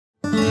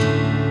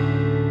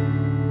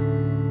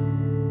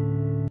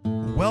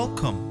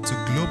Welcome to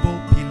Global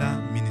Pillar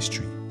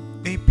Ministry,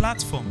 a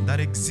platform that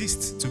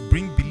exists to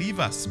bring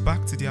believers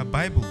back to their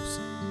Bibles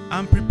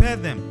and prepare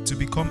them to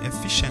become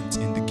efficient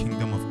in the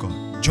kingdom of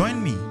God.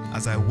 Join me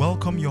as I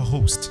welcome your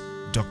host,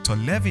 Dr.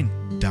 Levin.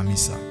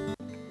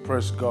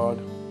 Praise God.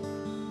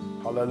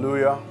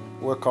 Hallelujah.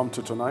 Welcome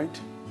to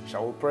tonight.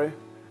 Shall we pray?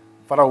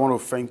 Father, I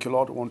want to thank you,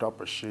 Lord. I want to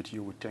appreciate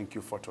you. We thank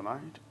you for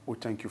tonight. We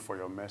thank you for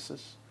your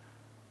message.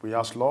 We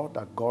ask, Lord,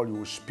 that God, you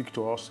will speak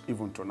to us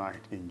even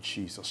tonight in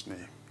Jesus'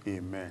 name.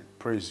 Amen.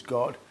 Praise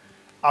God.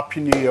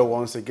 Happy New Year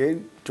once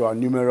again to our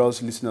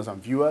numerous listeners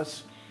and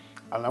viewers.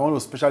 And I want to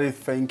especially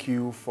thank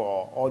you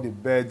for all the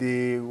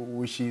birthday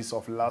wishes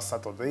of last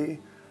Saturday.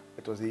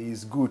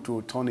 It's good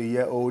to turn a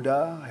year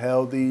older,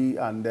 healthy,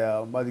 and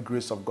by the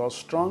grace of God,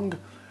 strong.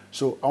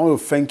 So I want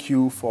to thank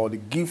you for the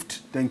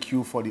gift. Thank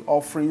you for the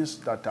offerings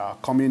that are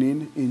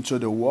coming into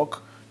the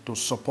work to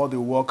support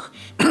the work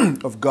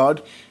of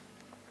God.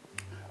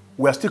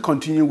 We are still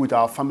continuing with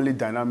our Family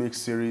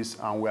Dynamics series,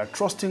 and we are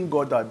trusting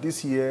God that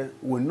this year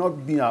will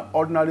not be an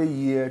ordinary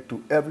year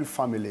to every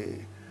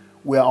family.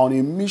 We are on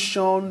a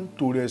mission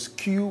to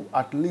rescue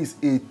at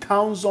least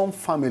 1,000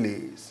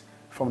 families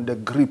from the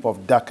grip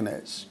of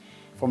darkness,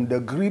 from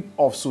the grip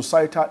of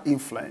societal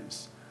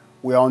influence.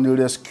 We are on a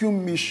rescue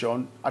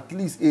mission, at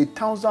least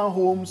 1,000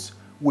 homes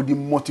with the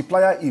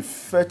multiplier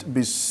effect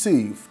be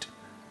saved,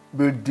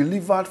 be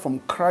delivered from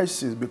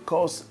crisis,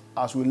 because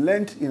as we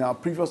learned in our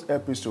previous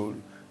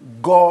episode,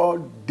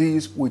 God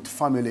deals with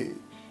family.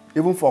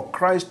 Even for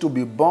Christ to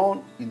be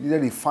born, he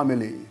needed a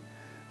family.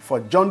 For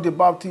John the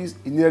Baptist,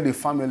 he needed a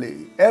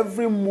family.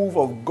 Every move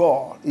of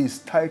God is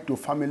tied to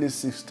family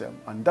system.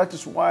 And that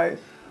is why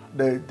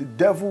the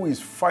devil is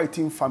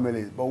fighting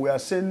families. But we are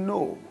saying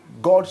no.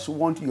 God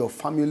wants your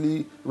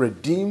family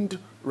redeemed,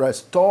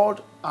 restored,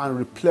 and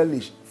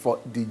replenished, for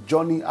the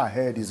journey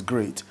ahead is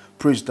great.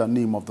 Praise the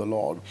name of the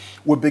Lord.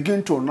 We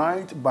begin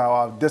tonight by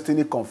our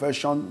destiny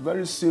confession.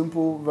 Very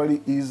simple,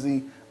 very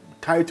easy.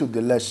 Tied to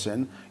the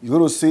lesson, you're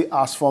going to say,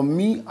 as for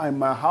me and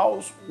my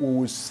house, we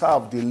will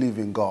serve the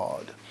living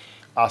God.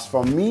 As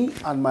for me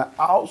and my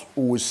house,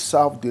 we will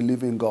serve the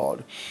living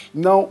God.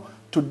 Now,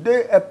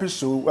 today's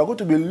episode, we're going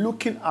to be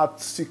looking at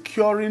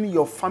securing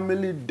your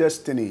family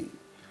destiny.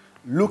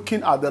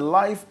 Looking at the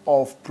life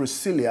of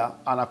Priscilla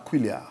and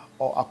Aquila,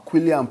 or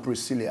Aquila and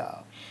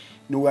Priscilla.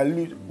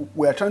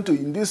 We are trying to,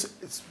 in this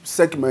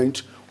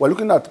segment, we're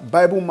looking at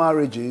Bible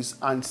marriages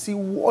and see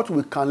what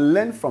we can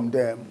learn from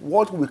them,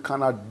 what we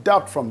can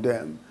adapt from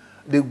them.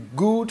 The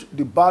good,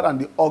 the bad, and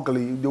the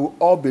ugly, they will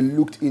all be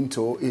looked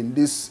into in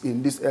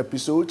these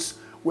episodes.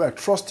 We are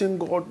trusting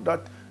God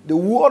that the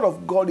word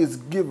of God is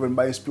given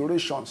by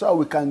inspiration so that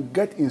we can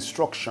get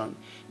instruction,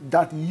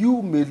 that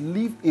you may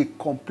live a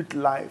complete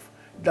life,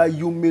 that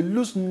you may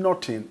lose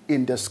nothing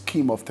in the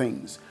scheme of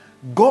things.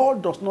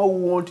 God does not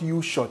want you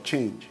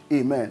shortchanged.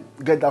 Amen.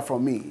 Get that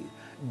from me.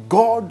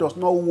 God does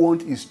not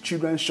want his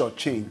children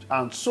shortchanged.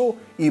 And so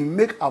he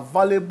makes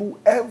available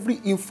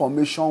every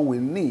information we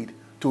need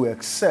to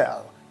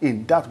excel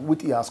in that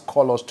which he has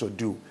called us to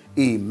do.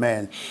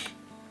 Amen.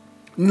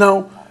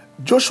 Now,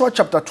 Joshua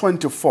chapter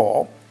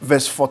 24,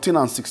 verse 14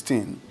 and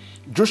 16.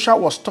 Joshua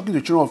was talking to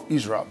the children of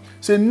Israel,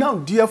 saying, now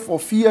therefore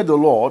fear the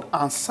Lord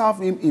and serve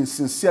him in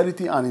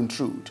sincerity and in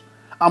truth,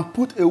 and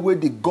put away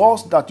the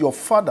gods that your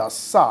fathers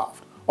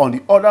served on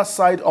the other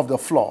side of the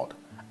flood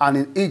and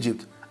in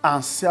Egypt,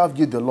 and serve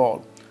ye the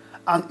Lord.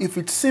 And if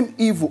it seem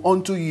evil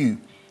unto you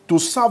to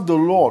serve the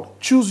Lord,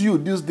 choose you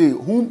this day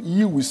whom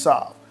ye will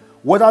serve,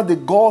 whether the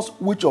gods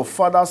which your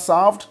fathers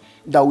served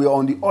that were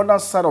on the other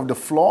side of the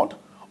flood,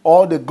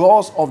 or the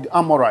gods of the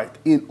Amorite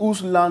in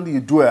whose land ye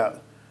dwell.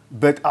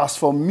 But as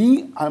for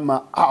me and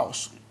my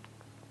house,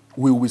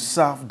 we will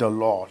serve the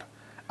Lord.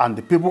 And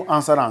the people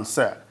answered and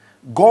said,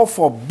 God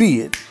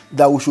forbid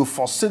that we should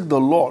forsake the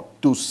Lord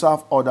to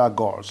serve other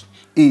gods.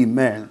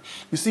 Amen.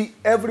 You see,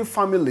 every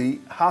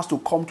family has to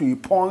come to a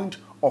point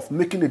of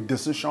making a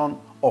decision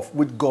of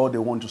which God they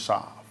want to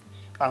serve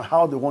and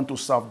how they want to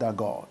serve that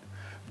God.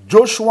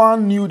 Joshua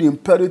knew the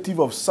imperative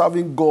of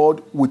serving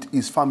God with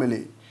his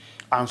family.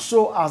 And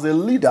so as a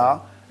leader,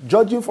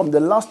 judging from the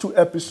last two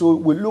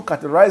episodes, we look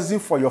at rising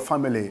for your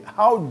family.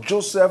 How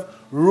Joseph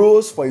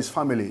rose for his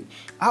family.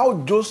 How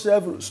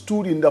Joseph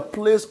stood in the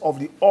place of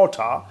the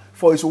altar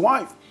for his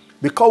wife.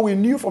 Because we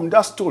knew from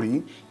that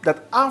story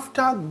that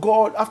after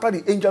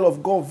the angel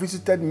of God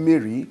visited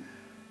Mary,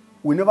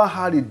 we never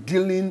had a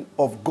dealing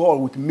of God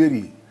with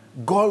Mary.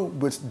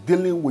 God was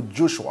dealing with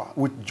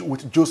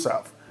with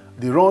Joseph.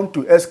 They run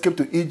to escape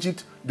to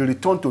Egypt. They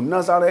return to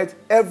Nazareth.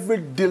 Every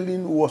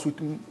dealing was with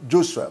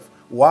Joseph.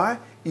 Why?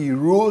 He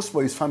rose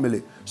for his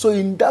family. So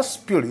in that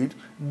spirit,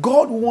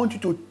 God wants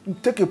you to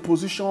take a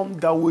position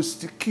that will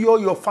secure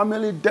your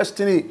family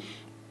destiny.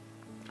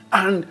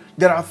 And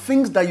there are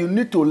things that you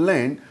need to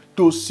learn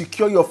to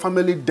secure your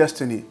family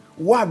destiny.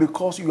 Why?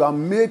 Because you are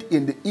made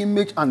in the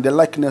image and the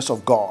likeness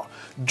of God.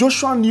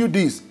 Joshua knew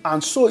this,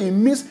 and so he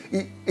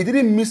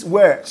didn't miss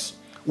words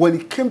when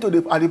he came towards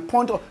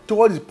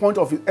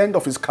the end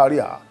of his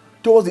career,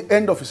 towards the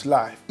end of his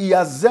life. He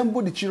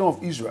assembled the children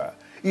of Israel.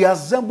 He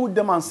assembled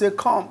them and said,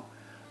 come,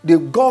 the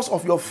gods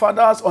of your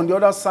fathers on the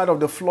other side of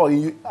the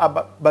flood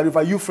by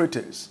River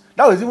Euphrates.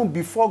 That was even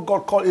before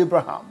God called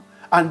Abraham.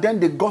 And then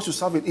the gods you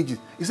serve in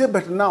Egypt. He said,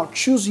 but now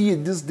choose ye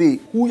this day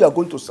who you are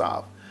going to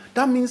serve.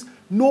 That means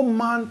no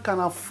man can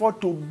afford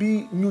to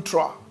be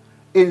neutral.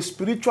 In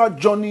spiritual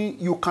journey,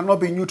 you cannot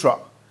be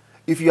neutral.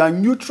 If you are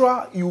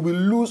neutral, you will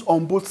lose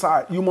on both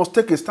sides. You must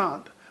take a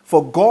stand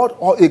for God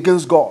or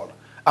against God.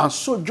 And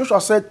so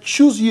Joshua said,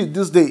 choose ye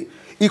this day.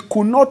 He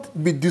could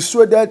not be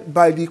dissuaded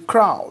by the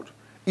crowd.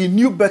 He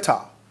knew better.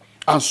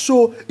 And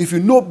so if you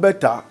know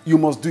better, you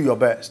must do your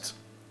best.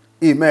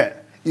 Amen.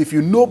 If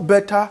you know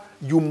better,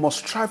 you must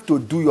strive to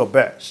do your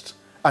best.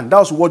 And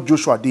that's what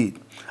Joshua did.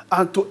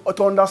 And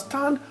to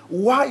understand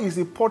why it's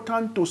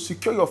important to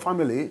secure your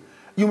family,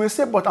 you may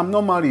say, but I'm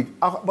not married.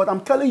 But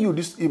I'm telling you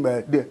this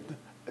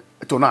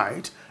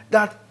tonight,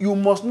 that you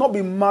must not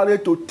be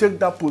married to take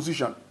that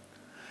position.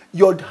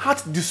 Your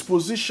heart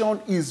disposition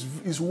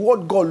is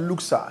what God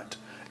looks at.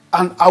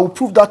 And I will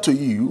prove that to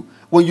you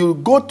when you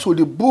go to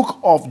the book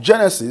of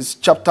Genesis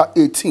chapter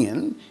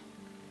 18.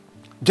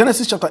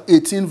 Genesis chapter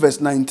 18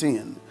 verse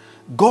 19.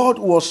 God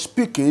was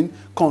speaking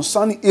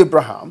concerning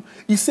Abraham.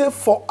 He said,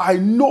 for I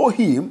know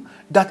him,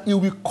 that he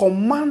will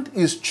command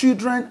his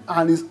children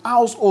and his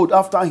household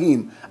after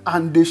him,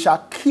 and they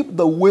shall keep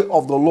the way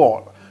of the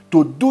Lord,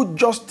 to do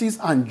justice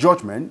and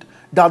judgment,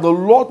 that the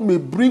Lord may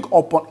bring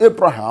upon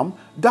Abraham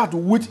that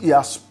which he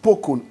has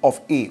spoken of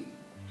him.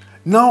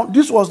 Now,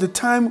 this was the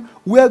time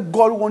where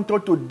God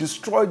wanted to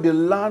destroy the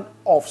land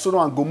of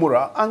Sodom and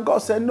Gomorrah, and God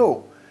said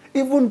no.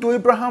 Even though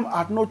Abraham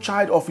had no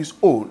child of his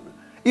own,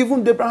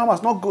 even though Abraham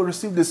has not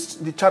received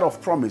the child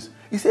of promise,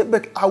 he said,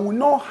 but I will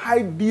not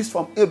hide this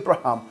from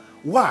Abraham.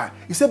 Why?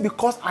 He said,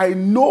 because I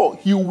know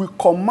he will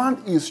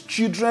command his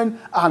children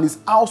and his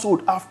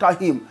household after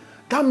him.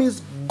 That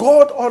means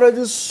God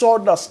already saw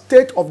the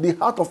state of the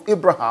heart of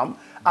Abraham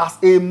as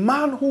a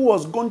man who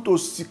was going to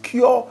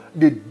secure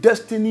the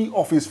destiny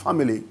of his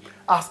family,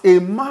 as a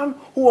man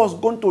who was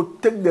going to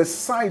take the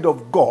side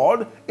of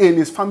God in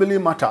his family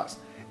matters.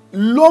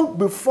 Long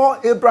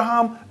before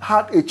Abraham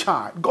had a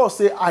child, God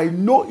said, I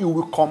know he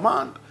will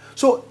command.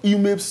 So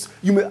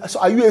so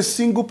are you a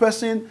single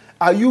person?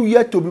 Are you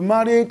yet to be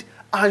married?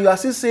 And you are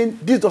still saying,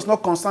 this does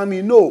not concern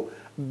me? No.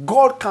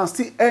 God can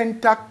still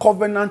enter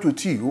covenant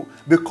with you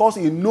because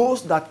he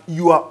knows that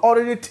you are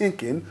already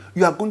thinking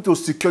you are going to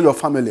secure your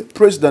family.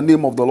 Praise the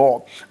name of the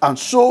Lord. And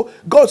so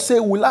God said,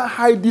 will I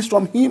hide this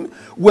from him?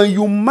 When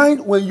your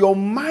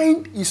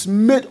mind is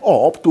made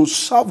up to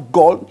serve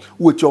God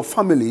with your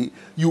family,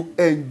 you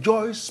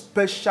enjoy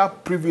special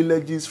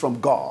privileges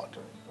from God.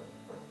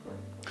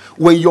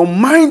 When your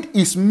mind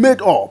is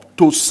made up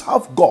to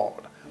serve God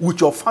with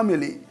your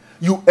family,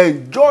 you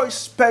enjoy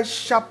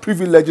special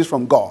privileges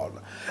from God.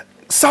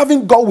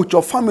 Serving God with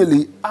your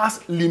family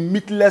has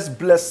limitless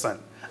blessing.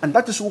 And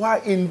that is why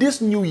in this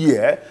new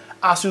year,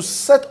 as you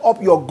set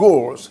up your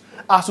goals,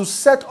 as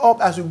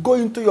you go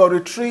into your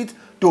retreat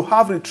to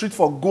have retreat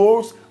for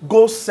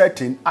goal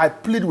setting, I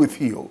plead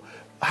with you,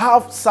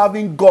 have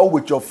serving God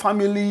with your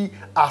family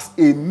as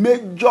a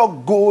major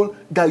goal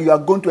that you are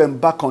going to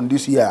embark on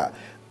this year.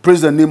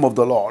 Praise the name of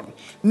the Lord.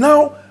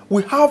 Now,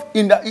 we have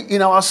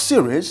in our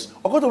series,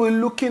 we're going to be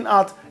looking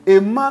at a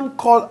man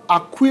called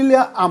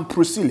Aquila and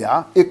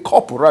Priscilla, a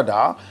couple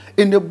rather,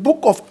 in the book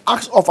of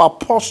Acts of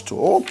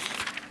Apostle.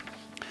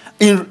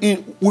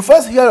 We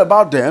first hear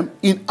about them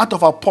in Acts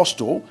of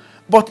Apostle,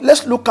 but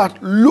let's look at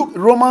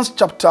Romans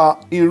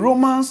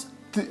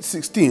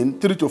 16,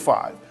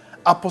 3-5.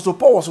 Apostle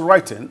Paul was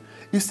writing,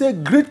 he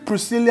said, greet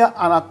Priscilla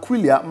and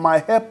Aquila, my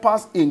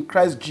helpers in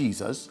Christ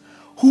Jesus,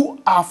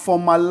 who are for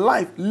my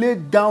life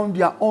laid down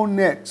their own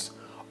necks,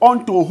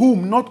 unto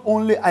whom not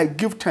only I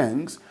give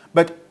thanks,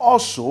 but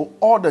also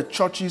all the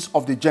churches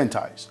of the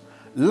Gentiles.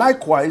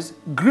 Likewise,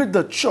 greet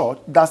the church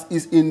that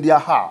is in their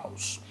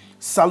house.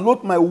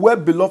 Salute my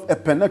well-beloved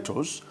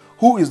Epanetus,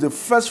 who is the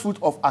first fruit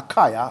of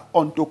Achaia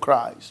unto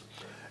Christ.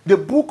 The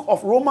book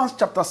of Romans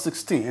chapter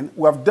 16,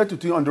 we have dealt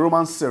with you on the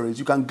Romans series.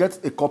 You can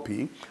get a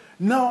copy.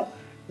 Now,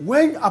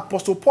 when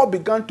Apostle Paul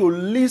began to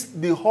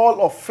list the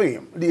Hall of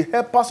Fame, the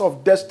helpers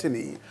of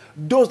destiny,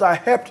 those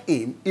that helped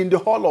him in the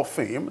Hall of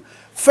Fame,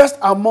 first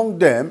among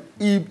them,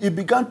 he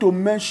began to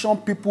mention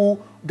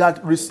people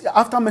that,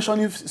 after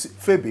mentioning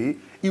Phoebe,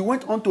 he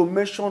went on to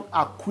mention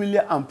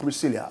Aquila and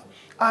Priscilla.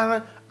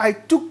 And I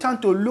took time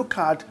to look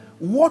at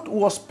what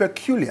was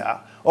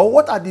peculiar, or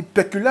what are the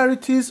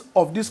peculiarities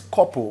of this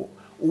couple.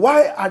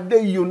 Why are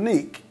they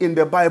unique in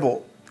the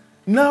Bible?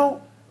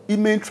 Now, it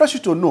may interest you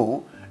to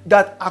know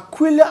that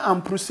Aquila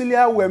and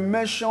Priscilla were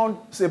mentioned,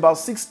 say, about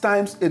 6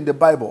 times in the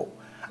Bible.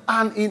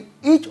 And in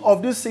each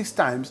of these 6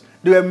 times,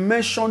 they were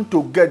mentioned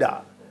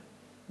together.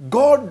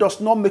 God does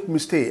not make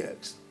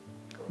mistakes.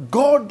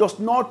 God does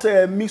not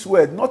mix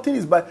words. Nothing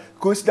is by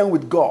coincidence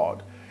with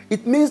God.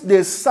 It means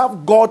they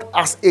serve God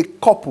as a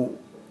couple.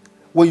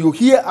 When you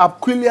hear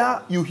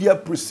Aquila, you hear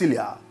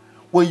Priscilla.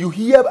 When you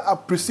hear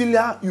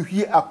Priscilla, you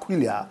hear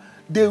Aquila.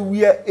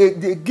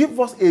 They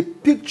give us a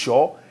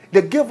picture,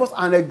 they gave us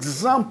an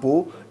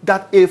example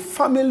that a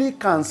family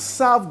can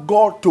serve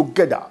God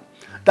together,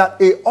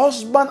 that a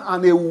husband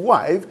and a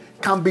wife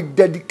can be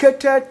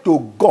dedicated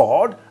to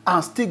God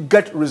and still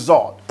get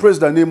result. Praise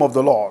the name of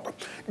the Lord.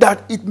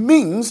 That it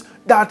means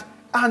that,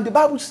 and the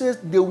Bible says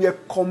they were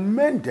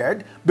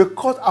commended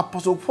because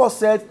Apostle Paul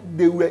said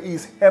they were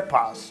his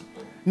helpers.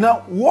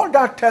 Now, what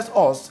that tells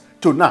us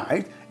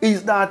tonight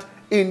is that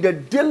in the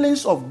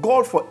dealings of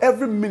God for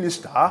every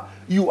minister,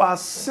 you are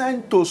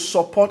sent to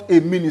support a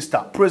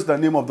minister. Praise the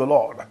name of the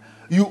Lord.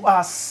 You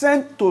are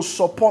sent to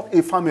support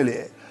a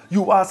family.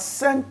 You are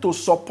sent to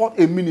support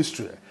a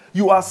ministry.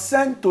 You are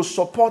sent to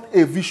support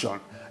a vision.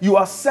 You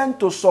are sent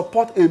to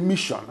support a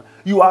mission.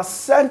 You are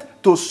sent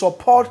to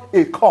support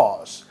a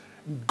cause.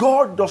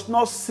 God does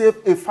not save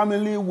a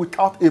family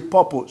without a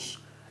purpose.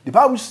 The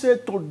Bible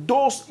said to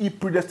those he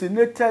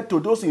predestinated, to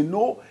those he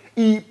knows,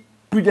 he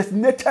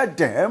predestinated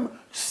them,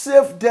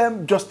 saved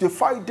them,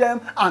 justified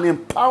them, and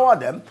empowered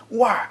them.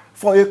 Why?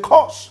 For a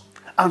cause.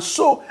 And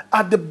so,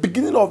 at the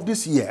beginning of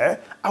this year,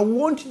 I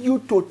want you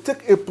to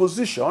take a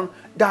position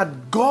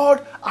that,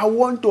 God, I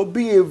want to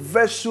be a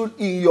vessel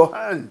in your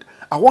hand.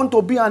 I want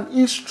to be an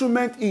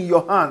instrument in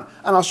your hand.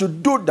 And as you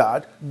do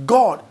that,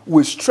 God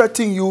will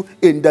strengthen you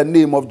in the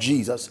name of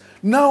Jesus.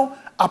 Now,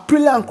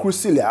 Aprilia and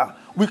Priscilla,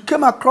 we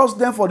came across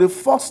them for the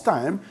first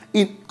time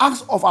in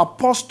Acts of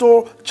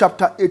Apostles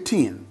chapter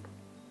 18.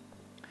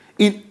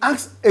 In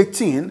Acts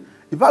 18,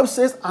 the Bible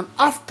says, and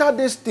after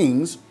these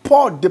things,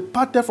 Paul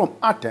departed from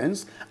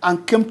Athens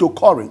and came to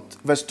Corinth,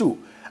 verse 2,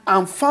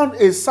 and found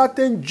a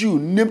certain Jew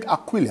named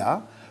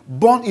Aquila,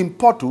 born in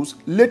Pontus,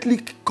 lately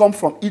come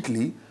from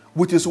Italy,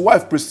 with his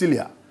wife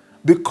Priscilla,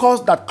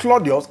 because that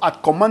Claudius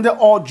had commanded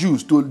all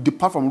Jews to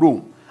depart from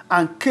Rome,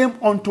 and came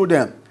unto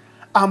them.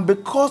 And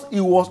because he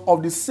was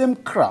of the same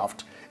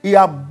craft, he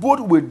abode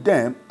with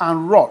them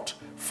and wrought,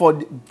 for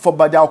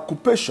by their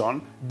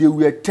occupation they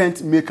were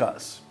tent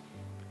makers.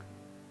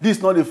 This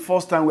is not the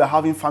first time we are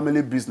having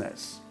family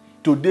business.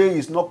 Today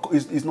is not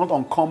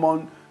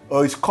uncommon,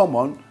 or it's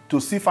common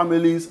to see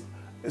families,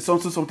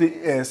 sons,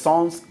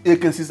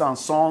 Akenses and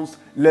sons,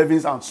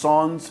 Levins and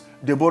sons,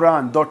 Deborah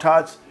and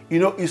daughters. You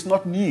know, it's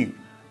not new.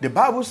 The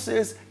Bible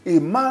says a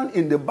man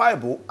in the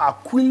Bible,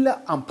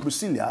 Aquila and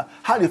Priscilla,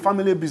 had a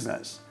family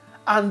business.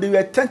 And they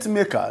were tent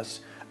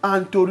makers.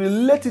 And to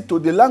relate it to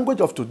the language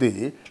of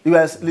today, they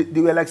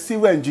were like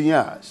civil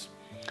engineers.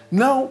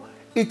 Now,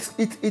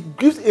 it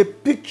gives a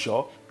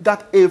picture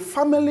that a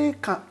family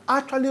can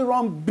actually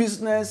run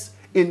business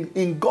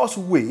in God's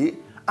way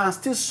and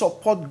still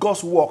support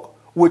God's work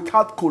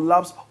without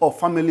collapse of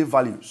family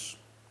values.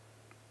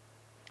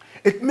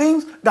 It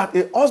means that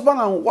a husband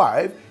and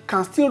wife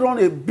can still run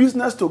a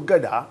business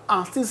together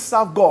and still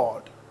serve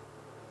God.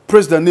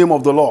 Praise the name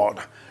of the Lord.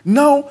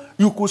 Now,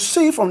 you could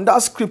see from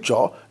that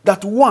scripture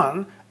that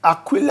one,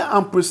 Aquila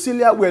and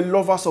Priscilla were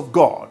lovers of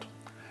God.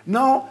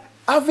 Now,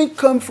 having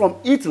come from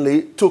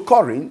Italy to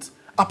Corinth,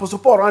 Apostle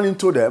Paul ran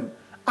into them.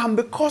 And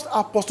because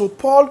Apostle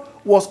Paul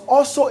was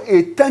also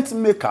a tent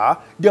maker,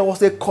 there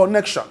was a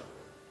connection.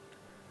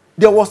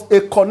 There was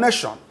a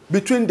connection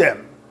between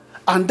them.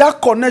 And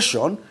that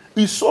connection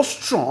is so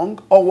strong,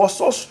 or was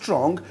so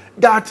strong,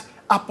 that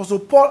Apostle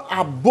Paul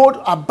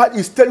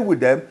stayed with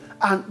them,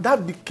 and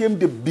that became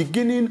the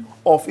beginning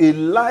of a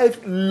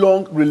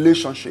lifelong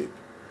relationship.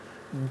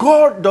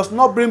 God does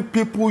not bring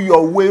people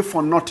your way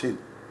for nothing.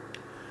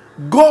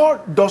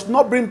 God does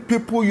not bring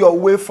people your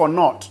way for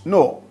naught.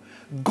 No.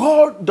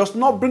 God does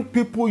not bring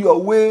people your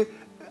way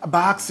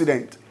by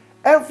accident.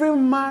 Every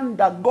man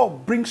that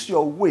God brings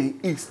your way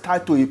is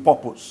tied to a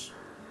purpose.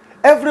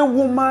 Every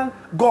woman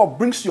God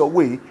brings your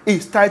way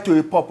is tied to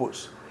a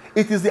purpose.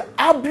 It is the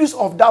abuse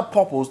of that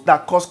purpose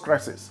that causes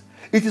crisis.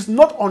 It is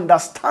not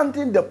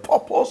understanding the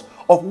purpose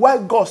of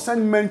why God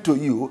sent men to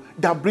you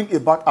that bring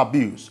about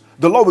abuse.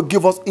 The Lord will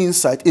give us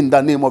insight in the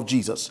name of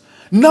Jesus.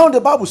 Now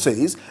the Bible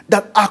says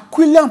that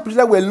Aquila and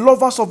Priscilla were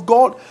lovers of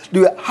God.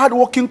 They were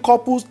hardworking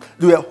couples.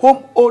 They were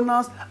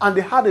homeowners, and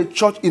they had a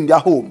church in their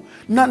home.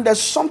 Now there's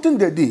something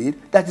they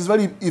did that is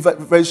very,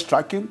 very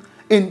striking.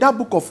 In that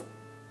book of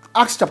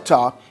Acts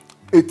chapter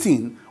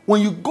 18,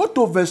 when you go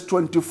to verse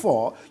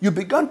 24, you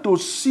begin to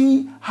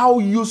see how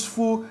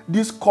useful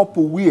this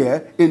couple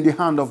were in the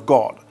hand of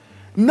God.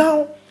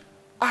 Now,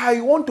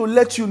 I want to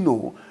let you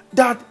know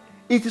that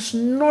it is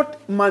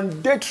not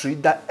mandatory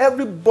that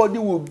everybody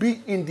will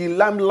be in the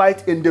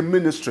limelight in the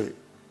ministry.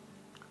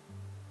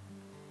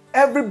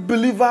 Every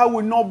believer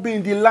will not be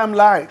in the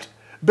limelight,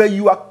 but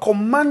you are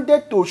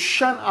commanded to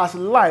shine as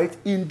light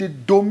in the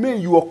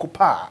domain you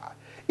occupy,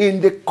 in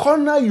the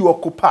corner you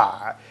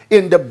occupy,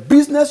 in the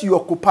business you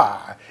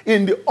occupy,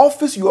 in the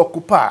office you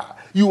occupy.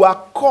 You are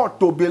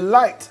called to be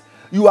light.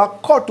 You are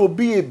called to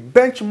be a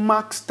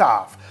benchmark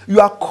staff.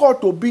 You are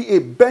called to be a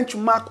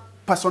benchmark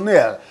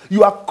personnel.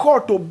 You are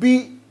called to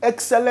be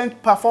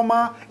excellent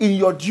performer in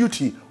your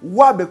duty.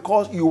 Why?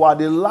 Because you are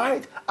the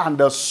light and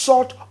the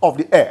salt of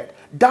the earth.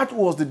 That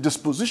was the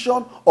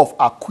disposition of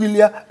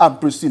Aquila and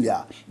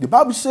Priscilla. The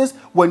Bible says,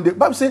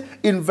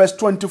 in verse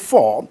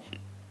 24,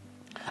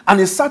 and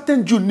a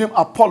certain Jew named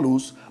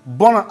Apollos,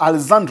 born in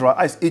Alexandria,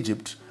 as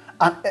Egypt,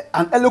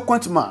 an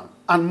eloquent man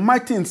and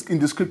mighty in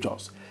the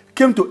scriptures,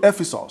 came to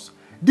Ephesus.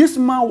 This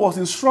man was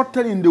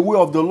instructed in the way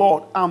of the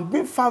Lord, and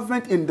being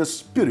fervent in the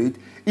spirit,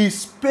 he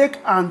spake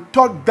and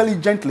taught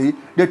diligently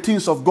the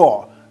things of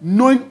God,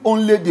 knowing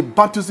only the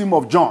baptism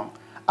of John.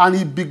 And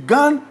he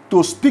began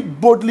to speak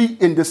boldly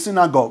in the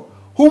synagogue,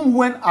 whom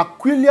when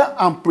Aquila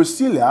and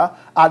Priscilla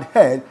had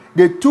heard,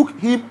 they took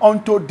him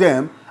unto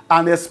them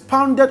and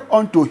expounded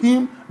unto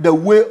him the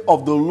way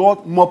of the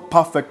Lord more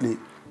perfectly.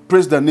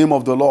 Praise the name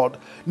of the Lord.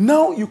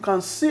 Now you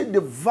can see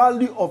the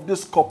value of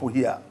this couple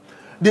here.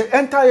 They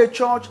enter a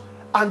church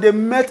and they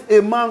met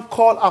a man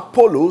called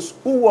Apollos,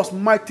 who was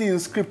mighty in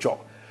scripture.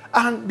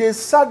 And they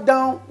sat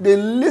down, they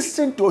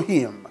listened to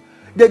him.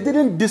 They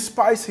didn't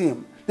despise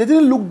him. They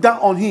didn't look down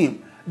on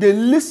him. They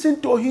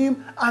listened to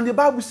him, and the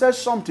Bible says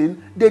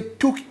something. They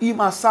took him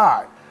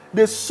aside.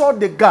 They saw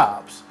the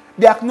gaps.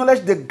 They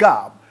acknowledged the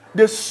gap.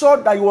 They saw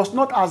that he was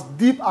not as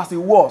deep as he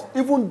was,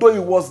 even though he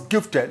was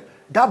gifted.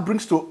 That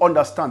brings to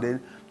understanding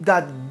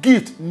that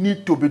gift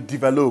need to be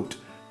developed.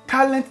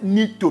 Talent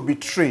need to be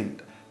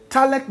trained.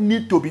 Talent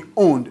need to be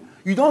owned.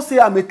 You don't say,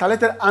 I'm a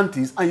talented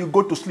artist, and you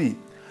go to sleep.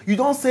 You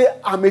don't say,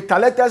 I'm a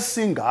talented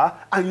singer,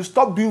 and you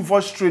stop doing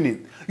voice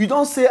training. You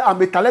don't say,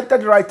 I'm a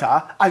talented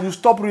writer, and you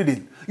stop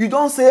reading. You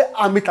don't say,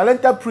 I'm a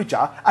talented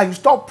preacher, and you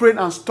stop praying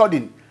and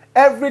studying.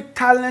 Every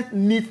talent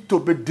needs to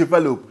be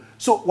developed.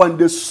 So when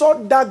they saw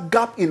that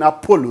gap in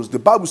Apollos, the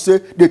Bible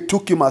says they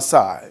took him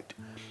aside.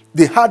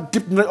 They had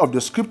deep knowledge of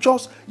the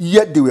scriptures,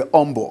 yet they were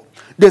humble.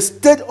 They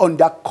stayed on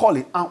their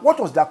calling. And what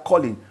was their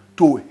calling?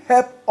 To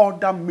help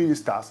other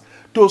ministers.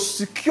 To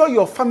secure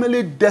your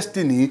family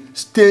destiny,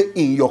 stay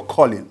in your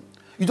calling.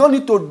 You don't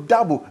need to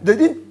dabble. They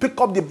didn't pick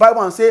up the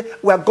Bible and say,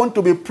 we are going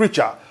to be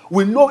preacher.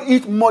 We know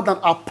it more than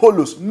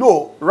Apollos.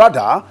 No,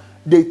 rather,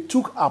 they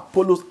took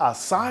Apollos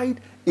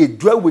aside. He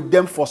dwelt with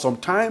them for some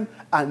time,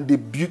 and they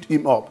built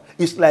him up.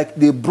 It's like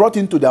they brought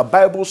him to their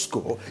Bible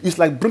school. It's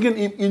like bringing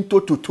him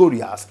into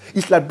tutorials.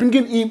 It's like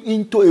bringing him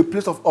into a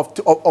place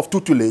of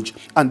tutelage.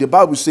 And the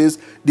Bible says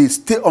they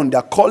stay on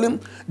their calling.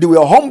 They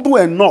were humble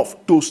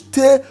enough to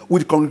stay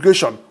with the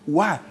congregation.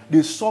 Why?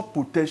 They saw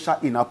potential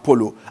in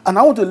Apollo. And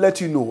I want to let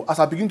you know, as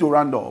I begin to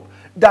round up,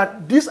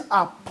 that this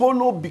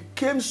Apollo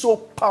became so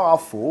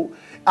powerful,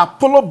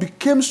 Apollo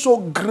became so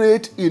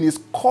great in his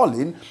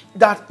calling,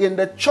 that in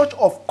the church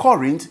of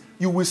Corinth,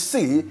 you will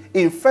see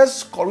in 1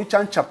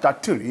 Corinthians chapter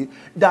 3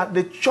 that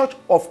the church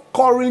of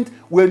Corinth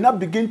will now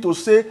begin to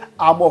say,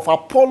 I'm of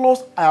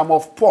Apollos, I am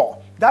of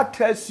Paul. That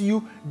tells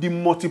you the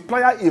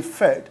multiplier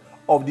effect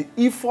of the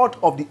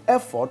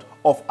effort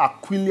of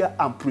Aquila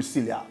and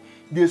Priscilla.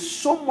 They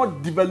so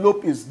much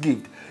developed his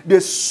gift. They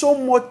so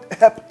much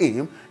helped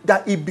him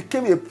that he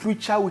became a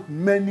preacher with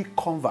many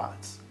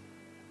converts.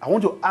 I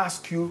want to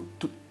ask you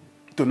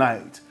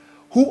tonight,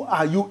 who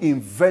are you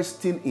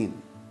investing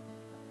in?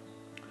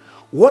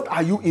 What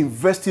are you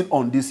investing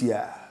on this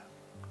year?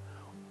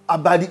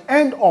 By the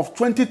end of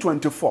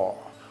 2024,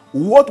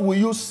 what will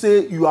you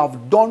say you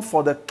have done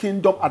for the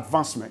kingdom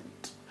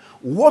advancement?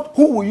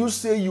 Who will you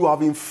say you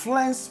have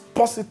influenced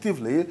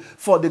positively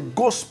for the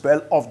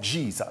gospel of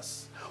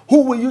Jesus?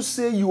 Who will you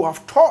say you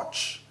have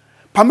touched?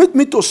 Permit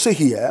me to say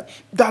here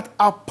that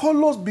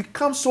Apollos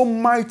became so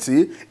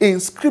mighty in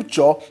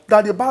scripture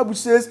that the Bible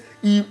says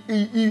he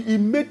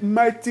made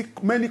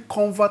many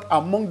converts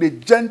among the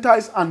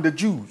Gentiles and the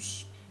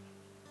Jews.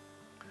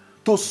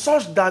 To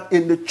such that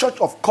in the church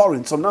of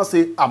Corinth, some now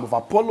say, I'm of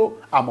Apollo,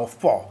 I'm of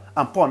Paul.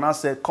 And Paul now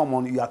said, come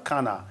on, you are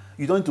carnal.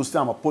 You don't need to say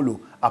I'm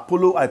Apollo.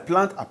 Apollo I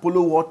plant,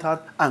 Apollo watered,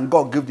 and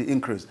God gave the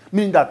increase.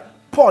 Meaning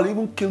that Paul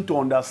even came to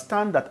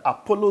understand that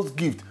Apollo's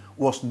gift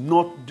was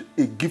not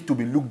a gift to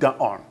be looked down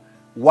on.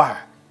 Why?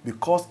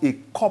 Because a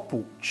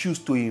couple choose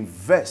to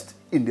invest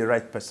in the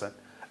right person.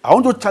 I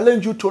want to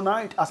challenge you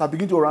tonight as I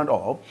begin to round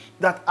up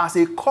that as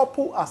a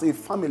couple, as a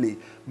family,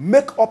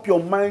 make up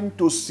your mind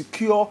to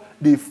secure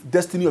the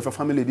destiny of your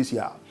family this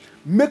year.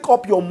 Make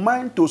up your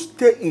mind to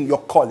stay in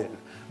your calling.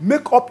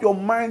 Make up your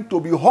mind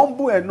to be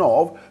humble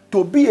enough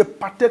to be a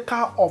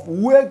partaker of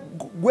where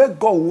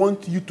God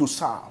wants you to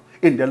serve.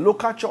 In the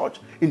local church,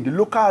 in the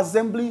local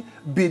assembly,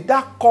 be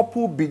that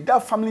couple, be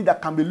that family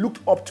that can be looked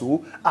up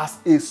to as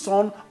a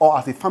son or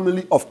as a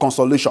family of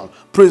consolation.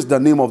 Praise the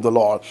name of the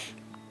Lord.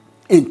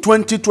 In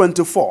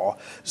 2024,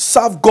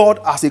 serve God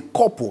as a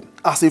couple,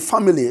 as a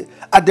family.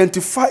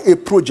 Identify a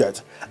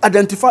project,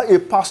 identify a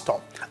pastor,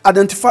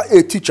 identify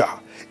a teacher,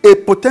 a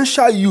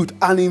potential youth,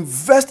 and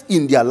invest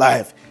in their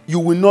life. You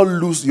will not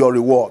lose your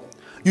reward.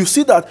 You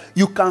see that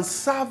you can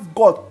serve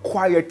God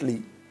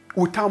quietly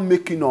without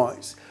making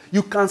noise.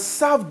 You can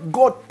serve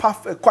God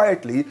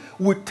quietly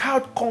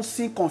without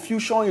causing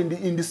confusion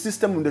in the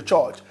system in the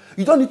church.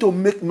 You don't need to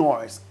make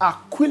noise.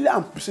 Aquila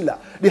and Priscilla,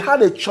 they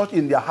had a church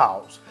in their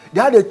house. They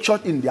had a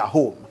church in their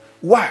home.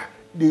 Why?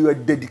 They were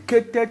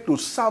dedicated to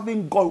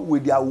serving God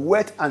with their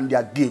wealth and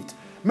their gift.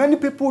 Many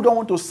people don't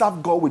want to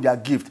serve God with their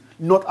gift,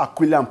 not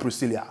Aquila and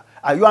Priscilla.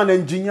 Are you an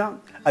engineer?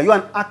 Are you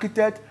an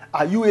architect?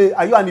 Are you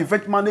an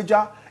event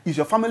manager? Is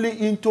your family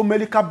into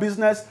medical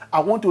business?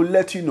 I want to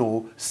let you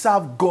know,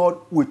 serve God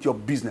with your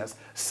business.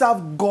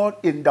 Serve God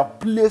in the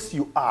place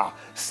you are.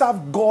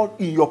 Serve God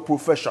in your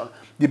profession.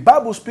 The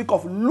Bible speaks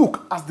of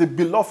Luke as the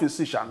beloved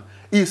physician.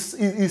 He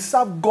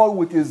served God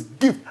with his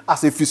gift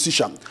as a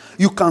physician.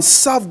 You can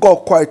serve God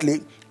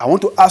quietly. I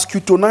want to ask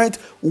you tonight,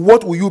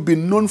 what will you be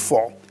known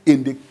for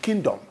in the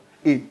kingdom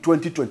in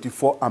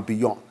 2024 and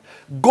beyond?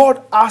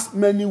 God has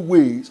many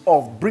ways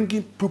of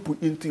bringing people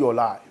into your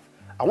life.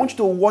 I want you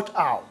to watch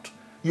out.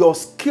 Your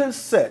skill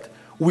set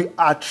will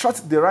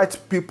attract the right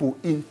people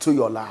into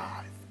your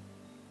life.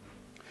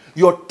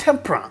 Your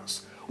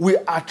temperance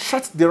will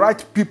attract the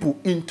right people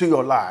into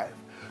your life.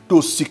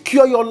 To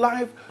secure your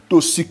life,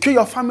 to secure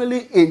your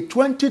family in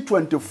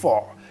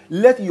 2024,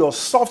 let your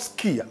soft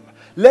skill,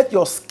 let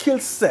your skill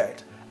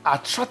set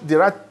attract the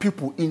right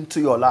people into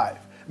your life.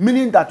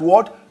 Meaning that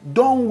what?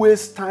 Don't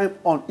waste time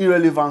on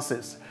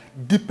irrelevances.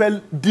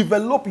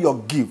 Develop your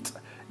gift.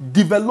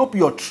 Develop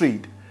your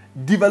trade.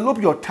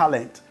 Develop your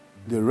talent.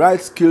 The right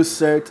skill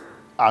set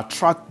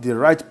attract the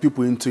right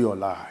people into your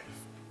life.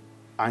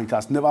 And it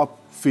has never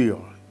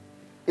failed.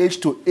 Age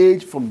to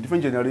age, from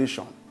different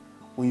generations.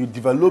 When you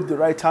develop the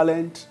right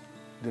talent,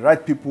 the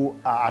right people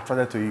are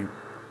attracted to you.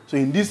 So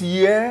in this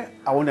year,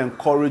 I want to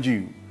encourage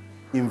you.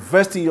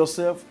 Invest in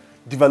yourself,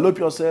 develop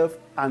yourself,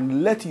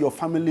 and let your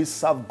family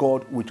serve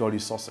God with your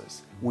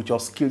resources, with your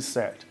skill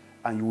set,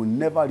 and you will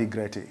never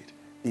regret it.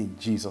 In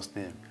Jesus'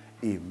 name,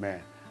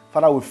 amen.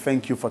 Father, we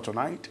thank you for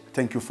tonight.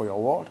 Thank you for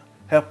your word.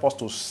 Help us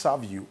to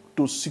serve you,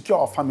 to secure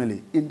our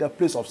family in the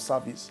place of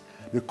service.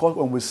 Because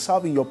when we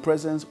serve in your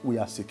presence, we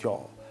are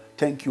secure.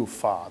 Thank you,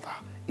 Father.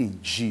 In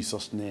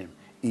Jesus' name,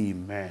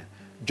 amen.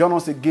 Join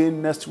us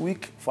again next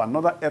week for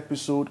another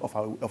episode of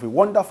a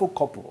wonderful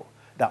couple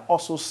that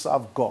also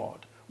serve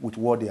God with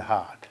what they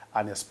had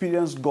and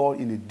experience God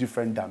in a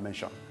different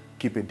dimension.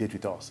 Keep a date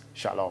with us.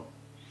 Shalom.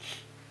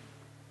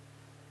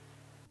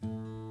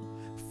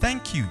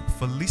 Thank you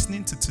for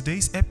listening to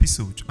today's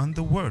episode on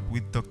The Word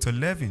with Dr.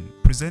 Levin,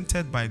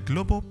 presented by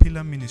Global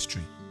Pillar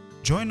Ministry.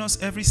 Join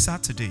us every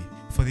Saturday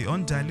for the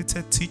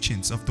undiluted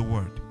teachings of the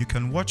Word. You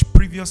can watch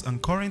previous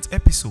and current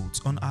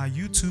episodes on our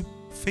YouTube,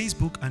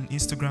 Facebook, and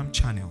Instagram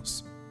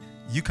channels.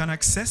 You can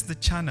access the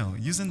channel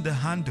using the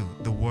handle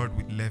The Word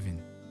with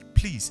Levin.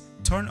 Please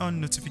turn on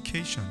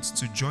notifications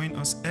to join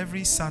us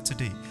every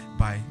Saturday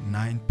by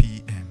 9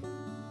 p.m.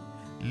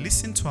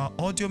 Listen to our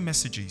audio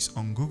messages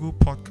on Google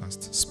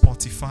Podcasts,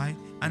 Spotify,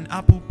 and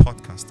Apple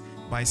Podcasts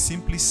by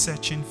simply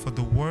searching for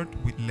The Word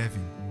with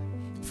Levin.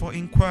 For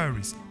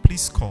inquiries,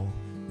 please call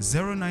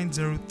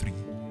 0903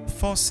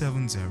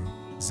 470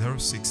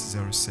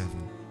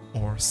 0607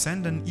 or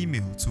send an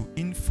email to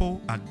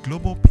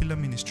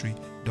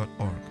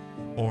info@globalpillarministry.org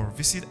or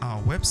visit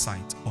our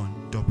website on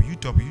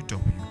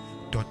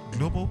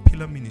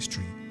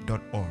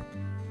www.globalpillarministry.org.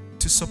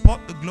 To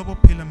support the Global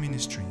Pillar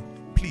Ministry,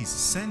 please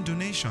send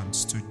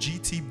donations to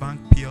GT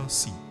Bank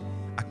PLC,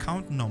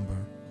 account number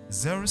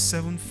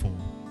 074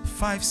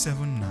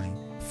 579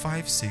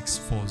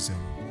 5640.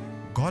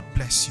 God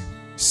bless you.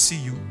 See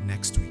you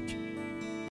next week.